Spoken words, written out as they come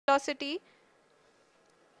velocity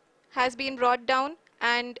has been brought down,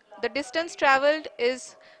 and the distance traveled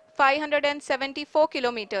is 574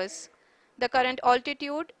 kilometers. The current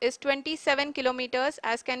altitude is 27 kilometers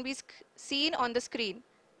as can be seen on the screen.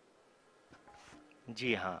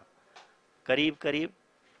 जी हाँ, करीब करीब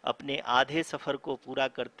अपने आधे सफ़र को पूरा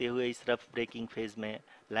करते हुए इस रफ ब्रेकिंग फेज़ में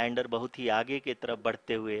लैंडर बहुत ही आगे की तरफ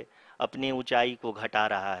बढ़ते हुए अपनी ऊंचाई को घटा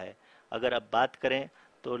रहा है। अगर अब बात करें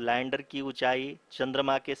तो लैंडर की ऊंचाई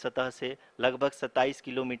चंद्रमा के सतह से लगभग 27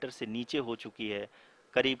 किलोमीटर से नीचे हो चुकी है,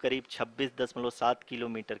 करीब करीब 26.7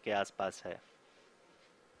 किलोमीटर के आसपास है।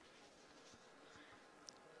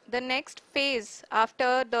 The next phase after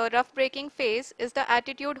the rough braking phase is the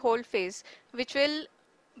attitude hold phase, which will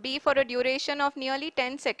be for a duration of nearly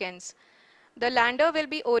 10 seconds. The lander will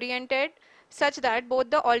be oriented such that both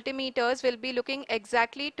the altimeters will be looking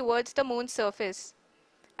exactly towards the moon's surface.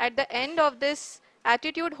 At the end of this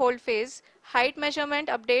attitude hold phase, height measurement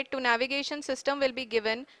update to navigation system will be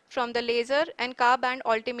given from the laser and car band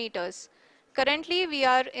altimeters. Currently, we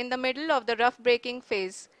are in the middle of the rough braking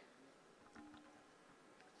phase.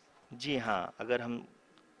 जी हाँ, अगर हम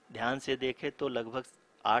ध्यान से देखें तो लगभग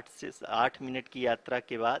 8 minute की यात्रा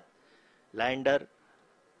के बाद लैंडर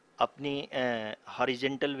अपनी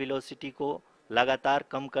हॉरिजेंटल वेलोसिटी को लगातार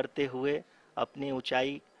कम करते हुए अपनी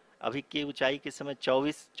ऊंचाई अभी की ऊंचाई के समय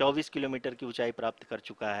 24 किलोमीटर की ऊंचाई प्राप्त कर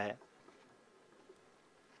चुका है।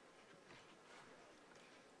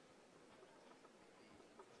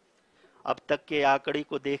 अब तक के आंकड़े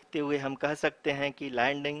को देखते हुए हम कह सकते हैं कि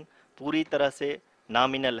लैंडिंग पूरी तरह से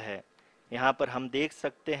नॉमिनल है। यहाँ पर हम देख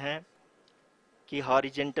सकते हैं कि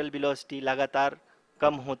हॉरिजेंटल वेलोसिटी लगातार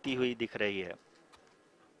कम होती हुई दिख रही है।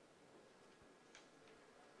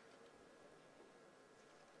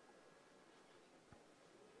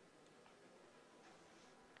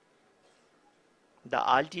 The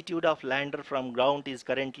altitude of lander from ground is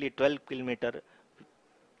currently 22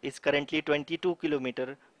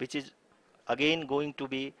 kilometer, which is again going to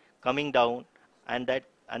be coming down, and that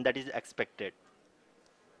is expected.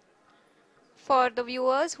 For the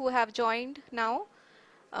viewers who have joined now,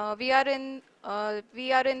 we are in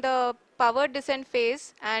the powered descent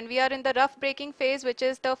phase, and we are in the rough braking phase, which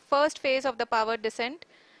is the first phase of the powered descent.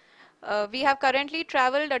 We have currently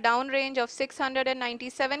traveled a downrange of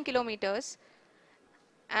 697 kilometers,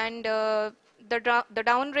 and the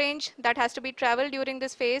downrange that has to be traveled during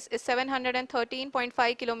this phase is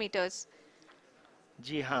 713.5 kilometers.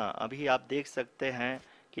 जी हाँ, अभी आप देख सकते हैं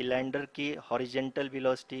कि lander की horizontal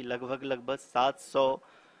velocity लगभग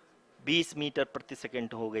 720 metre प्रति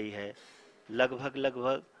सेकंड हो गई है।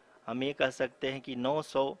 लगभग हम ये कह सकते हैं कि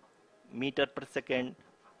 900 मीटर प्रति सेकंड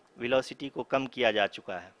वेलोसिटी को कम किया जा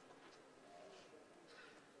चुका है।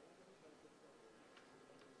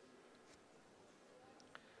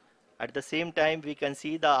 At the same time, we can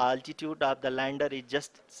see the altitude of the lander is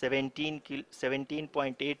just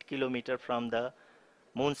 17.8 kilometer from the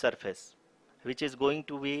moon surface, which is going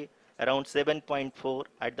to be around 7.4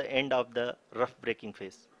 at the end of the rough braking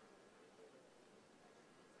phase.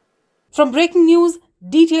 From breaking news,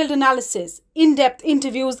 detailed analysis, in-depth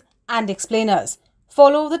interviews and explainers,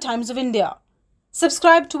 follow the Times of India.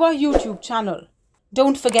 Subscribe to our YouTube channel.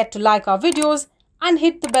 Don't forget to like our videos and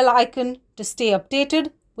hit the bell icon to stay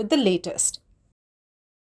updated with the latest.